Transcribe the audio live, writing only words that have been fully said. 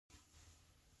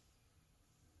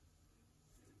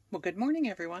Well, good morning,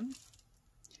 everyone.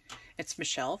 It's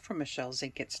Michelle from Michelle's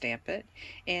Ink It Stamp It,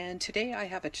 and today I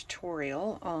have a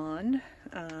tutorial on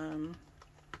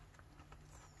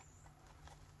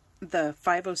the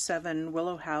 507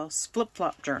 Willow House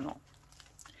flip-flop journal.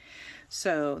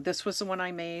 So this was the one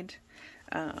I made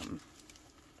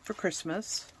for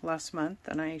Christmas last month,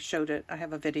 and I showed it. I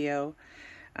have a video.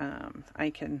 I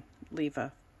can leave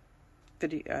a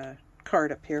video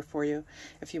card up here for you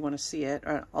if you want to see it,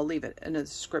 or I'll leave it in the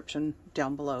description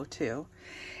down below too.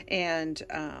 And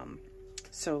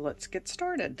so let's get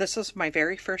started. This is my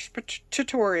very first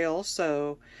tutorial,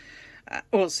 so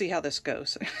we'll see how this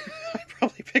goes. I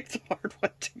probably picked the hard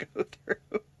one to go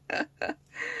through.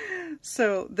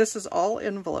 So this is all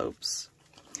envelopes.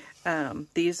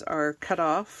 These are cut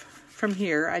off from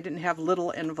here. I didn't have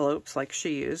little envelopes like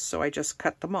she used, so I just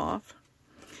cut them off.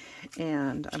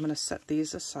 And I'm going to set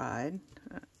these aside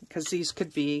because these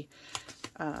could be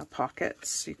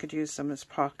pockets. You could use them as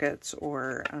pockets,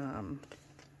 or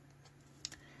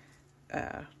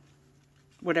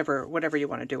whatever you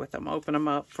want to do with them. Open them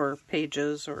up for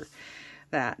pages or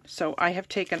that. So I have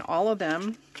taken all of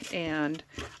them and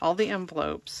all the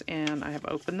envelopes, and I have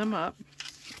opened them up,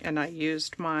 and I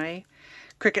used my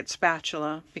Cricut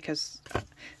spatula because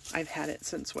I've had it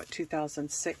since, what,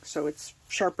 2006, so it's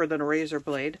sharper than a razor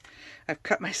blade. I've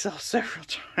cut myself several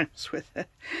times with it.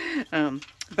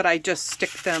 But I just stick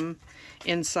them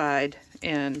inside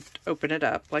and open it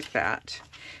up like that.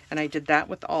 And I did that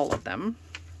with all of them.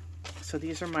 So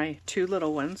these are my two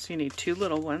little ones. You need two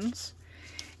little ones.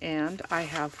 And I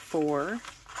have three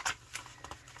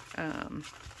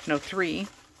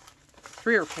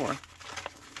or four.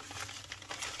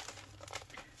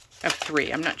 I have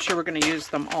three. I'm not sure we're going to use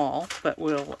them all, but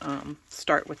we'll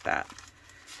start with that.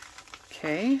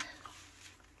 Okay.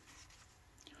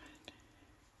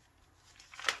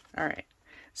 All right.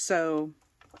 So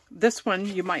this one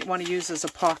you might want to use as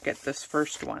a pocket, this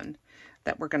first one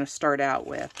that we're going to start out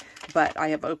with. But I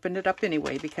have opened it up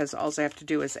anyway because all I have to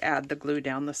do is add the glue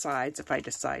down the sides if I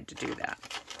decide to do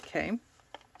that. Okay.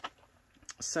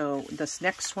 So this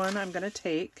next one I'm going to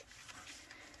take.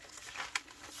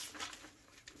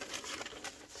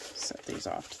 Set these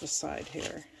off to the side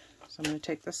here. So I'm going to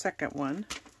take the second one,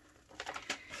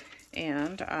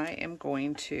 and I am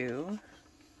going to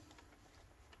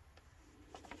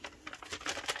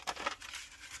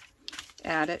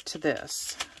add it to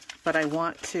this, but I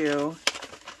want to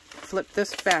flip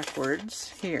this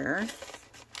backwards here,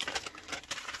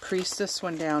 crease this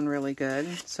one down really good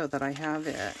so that I have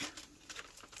it.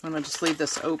 I'm going to just leave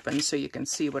this open so you can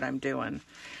see what I'm doing.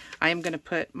 I am going to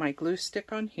put my glue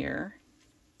stick on here.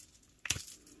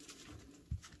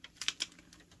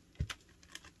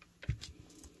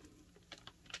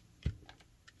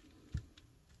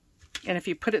 And if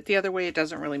you put it the other way, it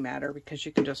doesn't really matter because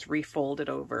you can just refold it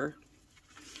over.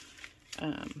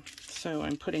 So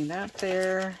I'm putting that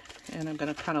there, and I'm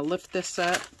going to kind of lift this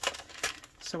up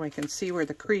so I can see where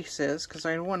the crease is, because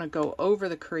I don't want to go over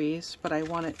the crease, but I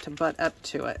want it to butt up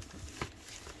to it.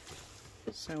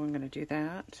 So I'm going to do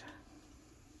that.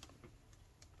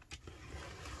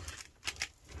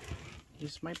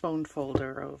 Use my bone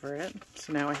folder over it.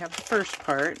 So now I have the first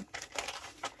part.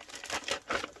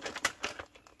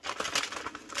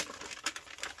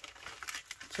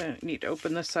 So I need to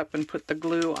open this up and put the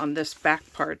glue on this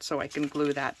back part so I can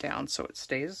glue that down so it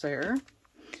stays there.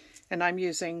 And I'm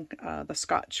using the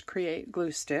Scotch Create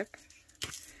glue stick.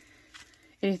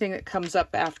 Anything that comes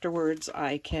up afterwards,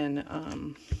 I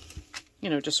can,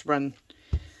 just run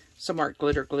some art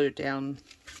glitter glue down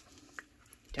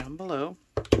below.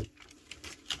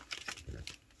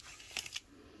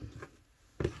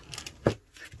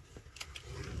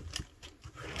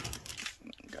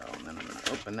 Go, and then I'm going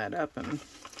to open that up and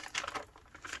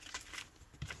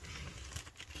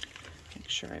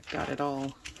sure I've got it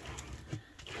all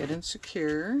good and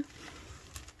secure.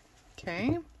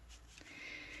 Okay.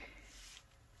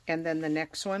 And then the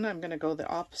next one, I'm going to go the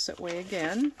opposite way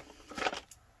again.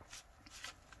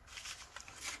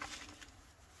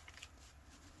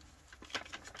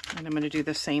 And I'm going to do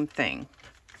the same thing.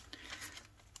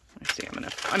 Let's see, I'm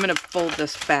going to fold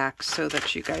this back so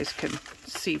that you guys can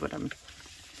see what I'm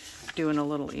doing a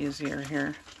little easier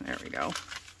here. There we go.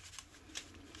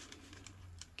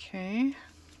 Okay.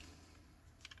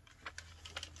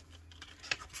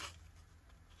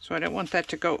 So I don't want that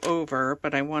to go over,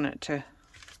 but I want it to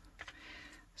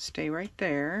stay right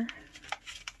there.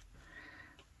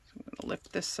 So I'm going to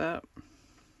lift this up.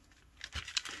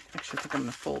 Actually, I think I'm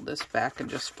going to fold this back and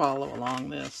just follow along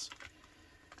this.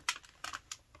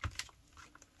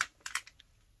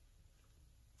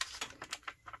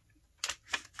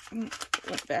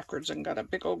 Went backwards and got a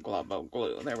big old glob of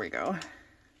glue. There we go.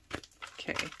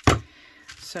 Okay,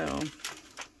 so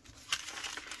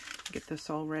get this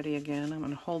all ready again. I'm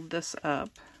going to hold this up.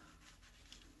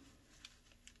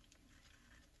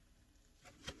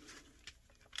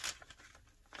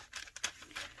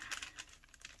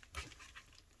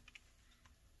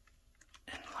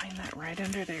 And line that right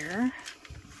under there.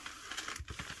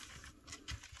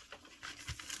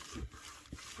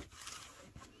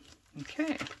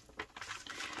 Okay,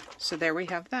 so there we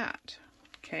have that.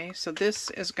 Okay, so this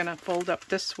is going to fold up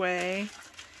this way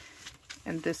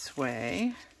and this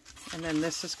way, and then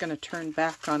this is going to turn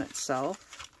back on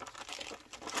itself.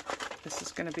 This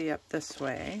is going to be up this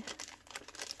way.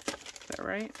 Is that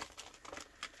right?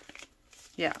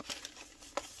 Yeah.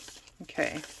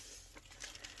 Okay.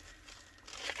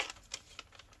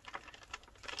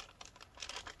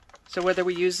 So whether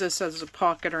we use this as a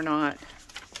pocket or not,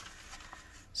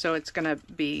 so it's going to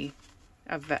be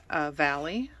a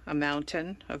valley, a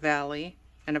mountain, a valley,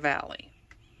 and a valley.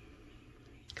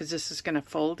 Because this is going to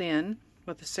fold in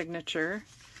with a signature.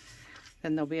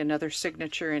 Then there'll be another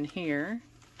signature in here.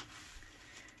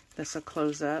 This will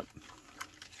close up.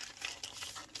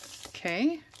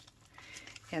 Okay.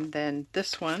 And then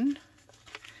this one,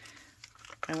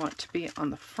 I want to be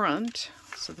on the front.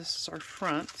 So this is our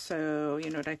front. So you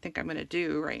know what I think I'm going to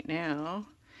do right now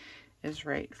is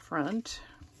right front.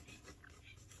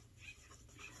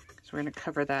 So we're going to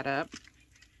cover that up.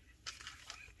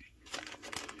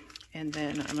 And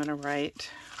then I'm going to write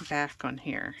back on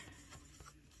here.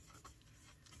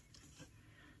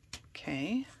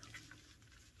 Okay.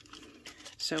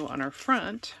 So on our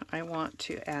front, I want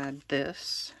to add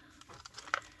this.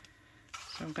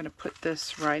 So I'm going to put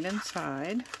this right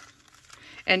inside.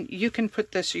 And you can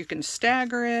put this, you can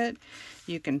stagger it,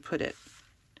 you can put it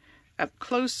up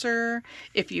closer.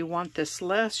 If you want this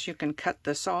less, you can cut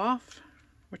this off,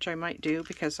 which I might do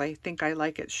because I think I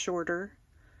like it shorter.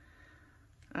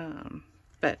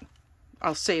 But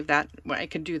I'll save that. I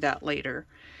can do that later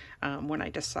when I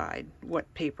decide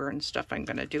what paper and stuff I'm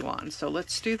going to do on. So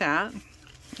let's do that.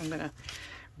 I'm going to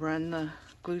run the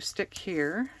glue stick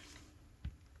here.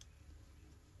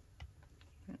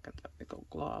 I got that big old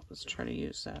glob. Let's try to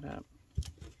use that up.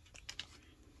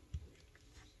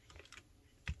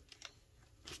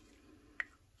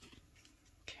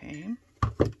 Okay.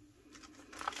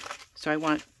 So I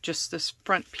want just this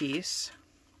front piece.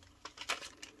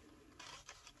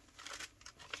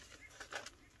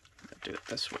 I'll do it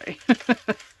this way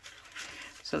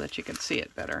so that you can see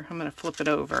it better. I'm going to flip it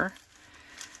over.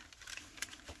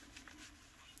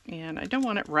 And I don't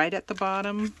want it right at the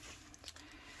bottom,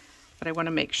 but I want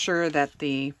to make sure that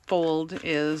the fold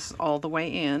is all the way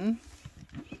in.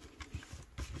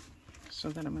 So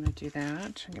then I'm going to do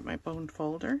that and get my bone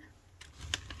folder.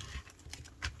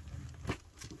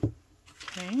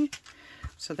 Okay,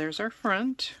 so there's our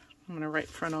front. I'm going to write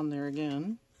front on there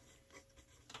again.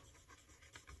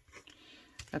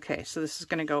 Okay, so this is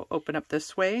going to go open up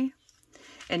this way,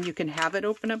 and you can have it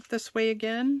open up this way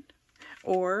again,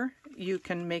 or you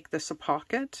can make this a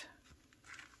pocket,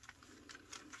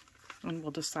 and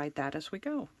we'll decide that as we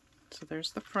go. So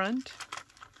there's the front.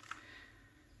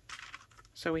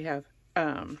 So we have,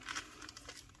 and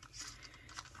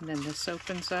then this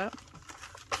opens up.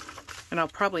 And I'll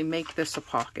probably make this a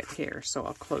pocket here, so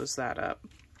I'll close that up.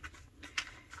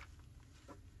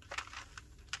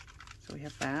 So we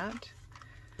have that.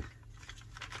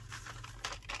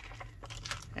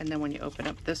 And then when you open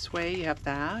up this way, you have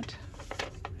that.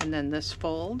 And then this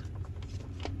fold.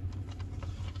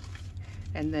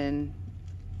 And then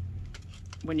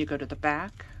when you go to the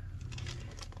back,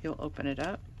 you'll open it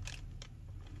up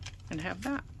and have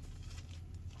that.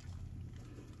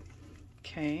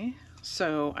 Okay.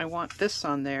 So I want this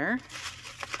on there,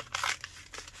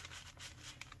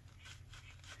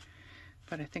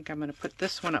 but I think I'm going to put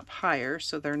this one up higher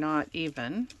so they're not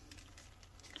even.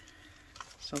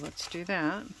 So let's do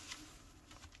that.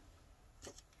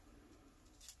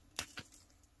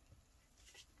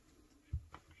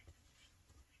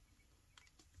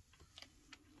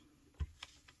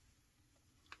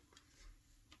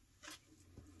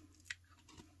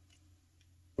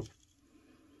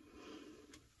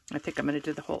 I think I'm going to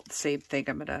do the whole same thing.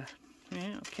 I'm going to,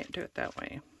 yeah, I can't do it that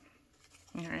way.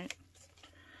 All right.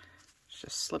 Let's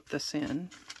just slip this in.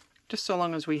 Just so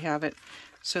long as we have it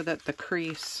so that the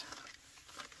crease,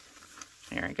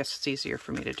 here, I guess it's easier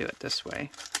for me to do it this way.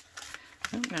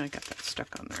 Oh, now I got that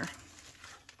stuck on there.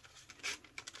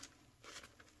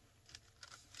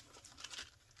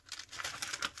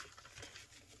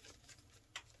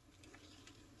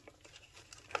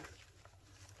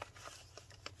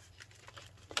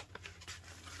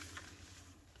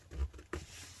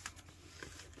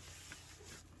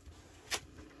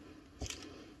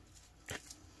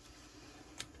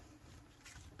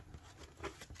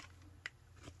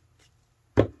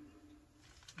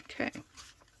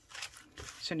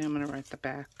 So now I'm going to write the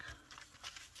back.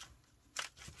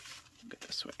 Go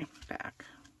this way, back.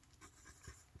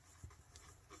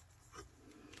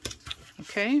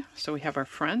 Okay, so we have our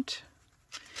front.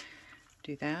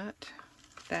 Do that,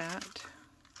 that,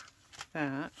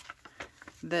 that,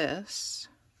 this,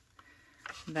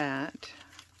 that,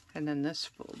 and then this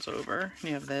folds over.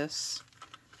 You have this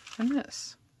and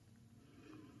this.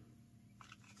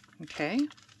 Okay.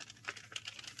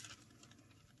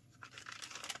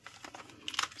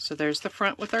 So there's the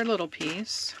front with our little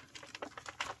piece.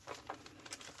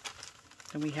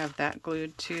 And we have that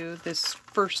glued to this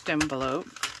first envelope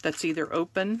that's either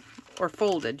open or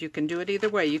folded. You can do it either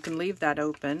way. You can leave that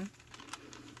open.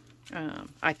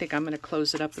 I think I'm going to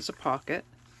close it up as a pocket.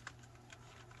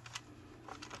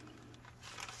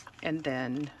 And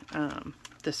then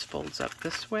this folds up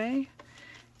this way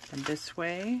and this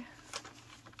way.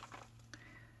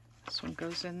 This one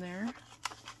goes in there.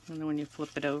 And then when you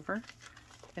flip it over,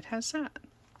 it has that.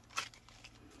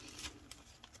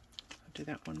 I'll do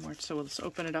that one more. So let's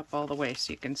open it up all the way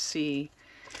so you can see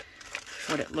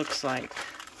what it looks like.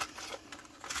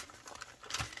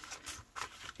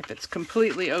 If it's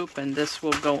completely open, this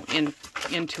will go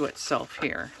into itself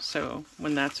here. So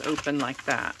when that's open like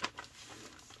that,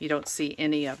 you don't see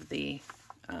any of the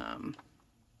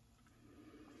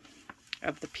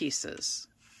pieces.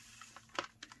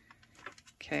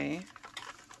 Okay.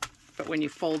 But when you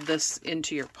fold this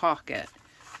into your pocket,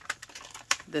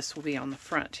 this will be on the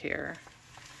front here.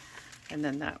 And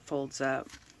then that folds up.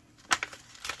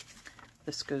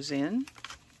 This goes in.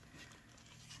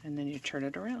 And then you turn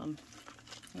it around.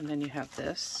 And then you have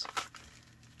this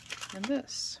and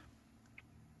this.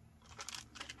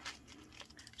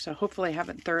 So hopefully I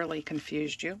haven't thoroughly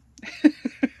confused you.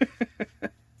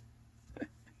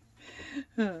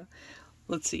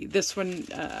 Let's see. This one,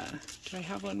 do I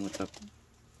have one with a...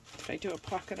 Did I do a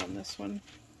pocket on this one?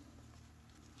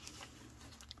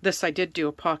 This I did do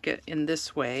a pocket in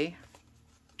this way.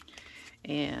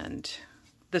 And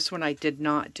this one I did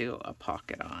not do a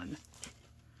pocket on.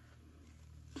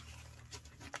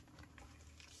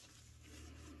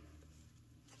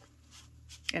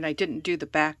 And I didn't do the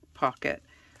back pocket.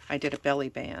 I did a belly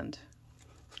band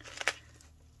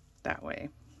that way.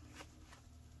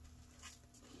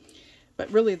 But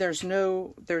really there's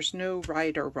no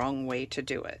right or wrong way to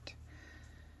do it.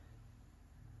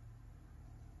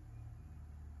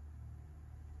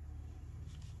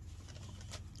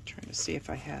 I'm trying to see if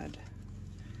I had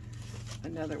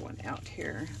another one out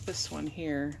here. This one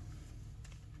here.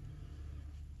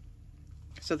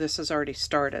 So this is already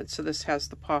started. So this has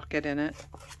the pocket in it.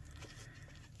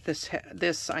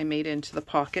 This I made into the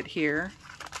pocket here.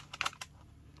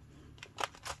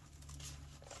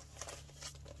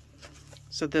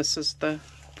 So this is the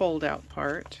fold out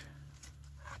part.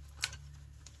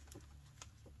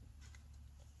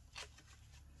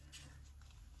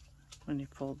 When you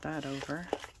fold that over,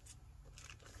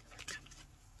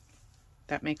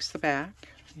 that makes the back.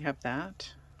 You have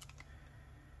that.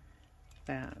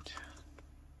 That.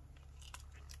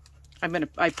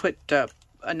 I put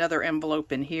another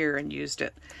envelope in here and used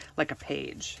it like a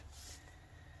page.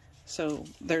 So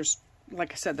there's,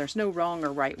 like I said, there's no wrong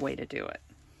or right way to do it.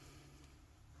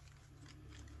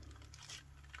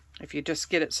 If you just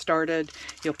get it started,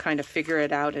 you'll kind of figure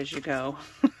it out as you go.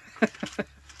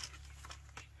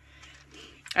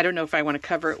 I don't know if I want to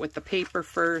cover it with the paper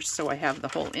first, so I have the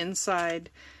whole inside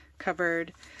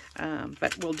covered,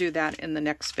 but we'll do that in the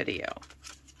next video.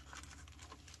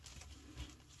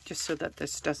 Just so that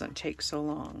this doesn't take so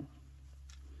long.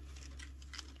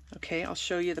 Okay, I'll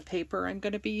show you the paper I'm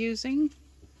going to be using.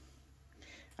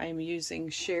 I'm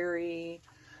using Sherry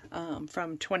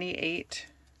from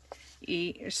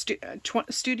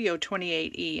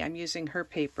Studio28E. I'm using her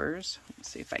papers.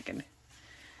 Let's see if I can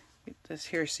get this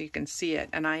here so you can see it.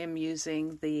 And I am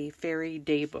using the Fairy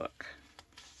Daybook.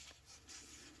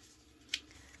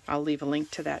 I'll leave a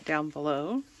link to that down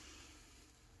below.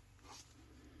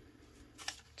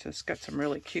 So it's got some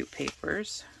really cute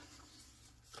papers.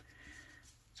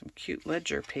 Some cute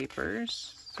ledger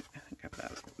papers. I think I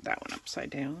have that one upside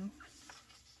down.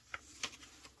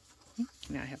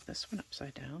 Now I have this one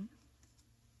upside down.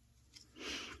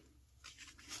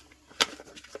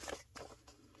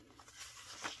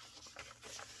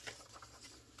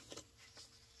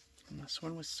 And this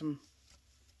one with some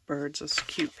birds. This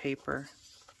cute paper.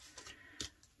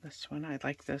 This one, I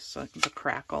like this, like the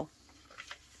crackle.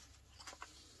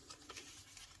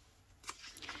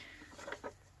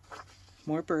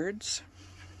 More birds.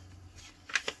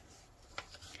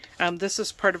 This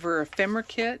is part of her ephemera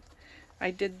kit. I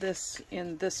did this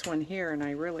in this one here, and I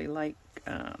really like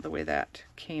the way that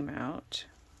came out.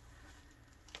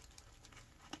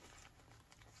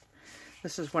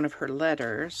 This is one of her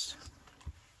letters.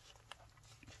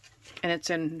 And it's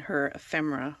in her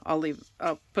ephemera.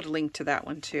 I'll put a link to that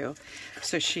one too.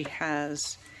 So she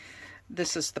has,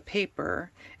 this is the paper,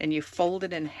 and you fold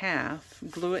it in half,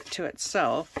 glue it to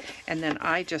itself, and then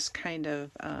I just kind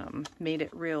of made it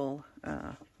real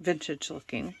vintage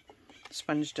looking.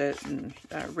 Sponged it and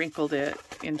wrinkled it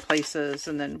in places,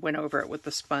 and then went over it with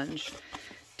the sponge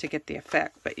to get the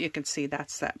effect. But you can see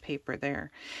that's that paper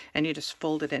there. And you just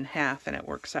fold it in half and it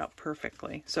works out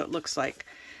perfectly. So it looks like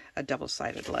a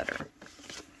double-sided letter.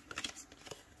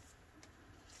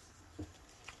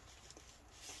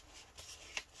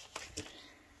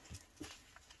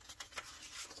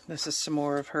 This is some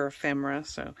more of her ephemera,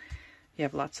 so you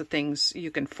have lots of things.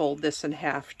 You can fold this in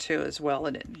half too as well,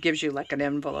 and it gives you like an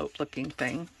envelope looking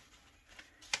thing.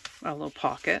 A little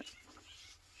pocket.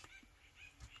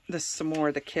 This is some more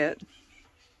of the kit.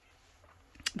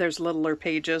 There's littler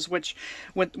pages, which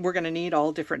we're going to need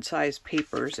all different size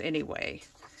papers anyway.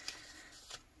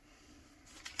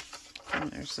 And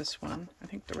there's this one. I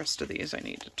think the rest of these I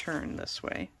need to turn this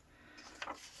way.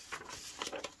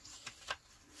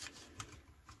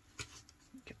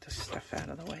 Get this stuff out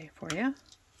of the way for you.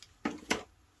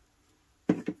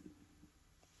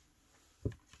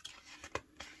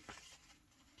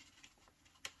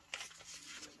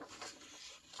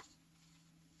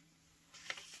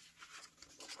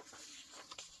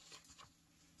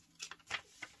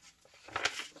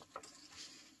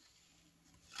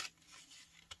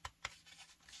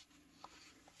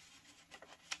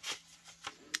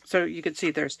 So you can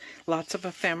see there's lots of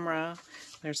ephemera.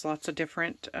 There's lots of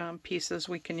different pieces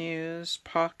we can use.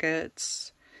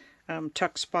 Pockets,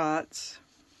 tuck spots,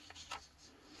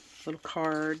 little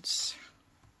cards,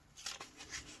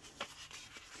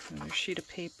 another sheet of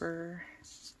paper.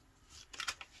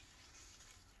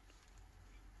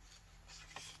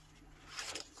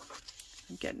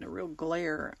 I'm getting a real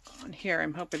glare on here.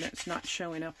 I'm hoping it's not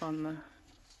showing up on the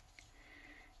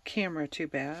camera too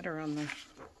bad, or on the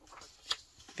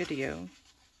video.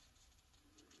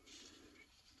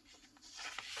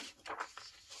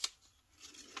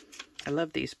 I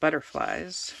love these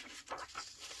butterflies.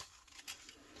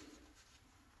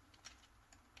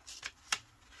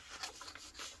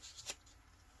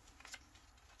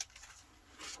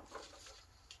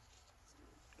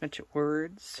 Bunch of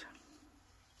words.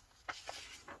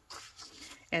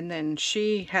 And then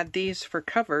she had these for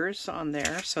covers on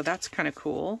there, so that's kind of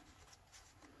cool.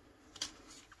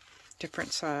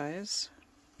 Different size.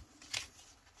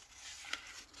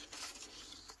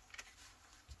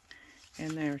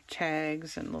 And there are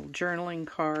tags and little journaling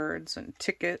cards and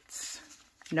tickets,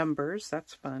 numbers,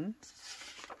 that's fun.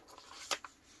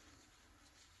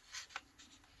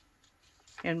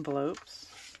 Envelopes.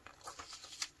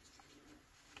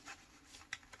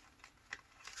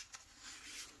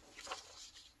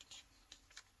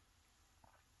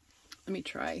 Let me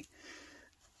try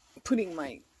putting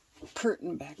my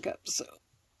curtain back up, so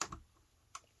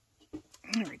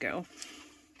there we go.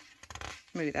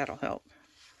 Maybe that'll help.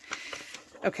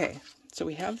 Okay, so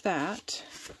we have that.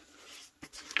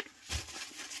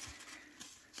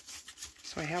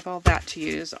 So I have all that to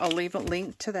use. I'll leave a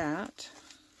link to that.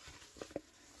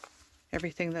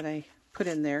 Everything that I put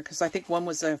in there, because I think one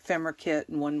was the ephemera kit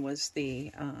and one was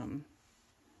the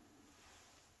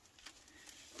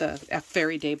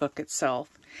Fairy Day book itself.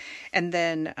 And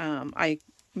then I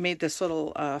made this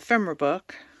little ephemera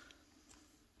book,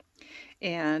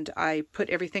 and I put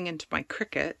everything into my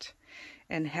Cricut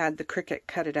and had the Cricut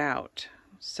cut it out.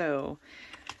 So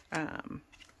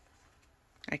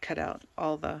I cut out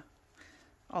all the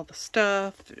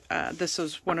stuff. This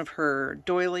was one of her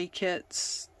doily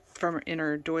kits from in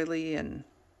her doily and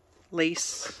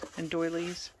lace and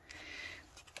doilies.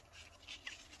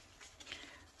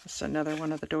 This is another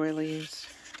one of the doilies.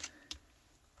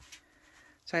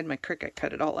 So I had my Cricut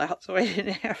cut it all out so I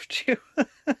didn't have to.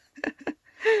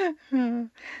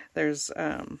 There's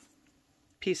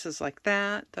pieces like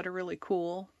that are really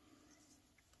cool.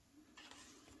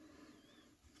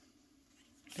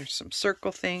 There's some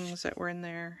circle things that were in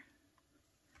there.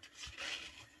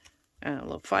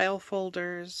 Little file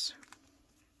folders.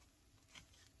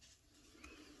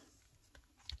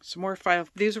 Some more file.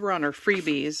 These were on our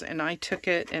freebies, and I took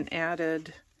it and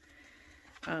added,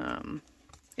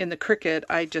 in the Cricut,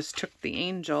 I just took the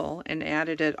angel and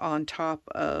added it on top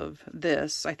of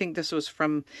this. I think this was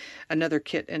from another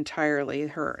kit entirely.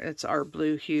 It's our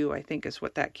blue hue, I think is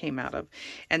what that came out of.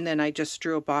 And then I just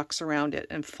drew a box around it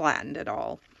and flattened it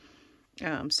all.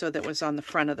 So that was on the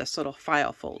front of this little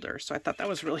file folder. So I thought that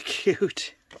was really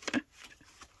cute.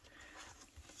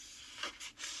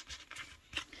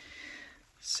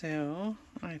 So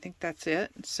I think that's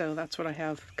it. So that's what I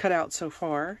have cut out so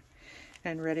far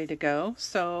and ready to go.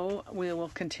 So we will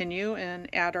continue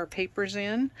and add our papers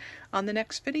in on the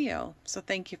next video. So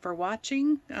thank you for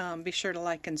watching. Be sure to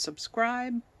like and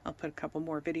subscribe. I'll put a couple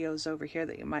more videos over here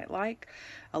that you might like.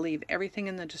 I'll leave everything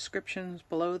in the descriptions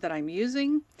below that I'm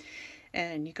using.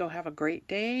 And you go have a great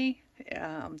day.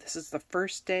 This is the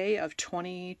first day of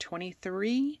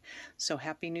 2023. So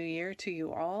Happy New Year to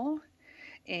you all.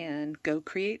 And go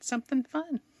create something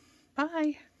fun.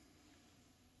 Bye.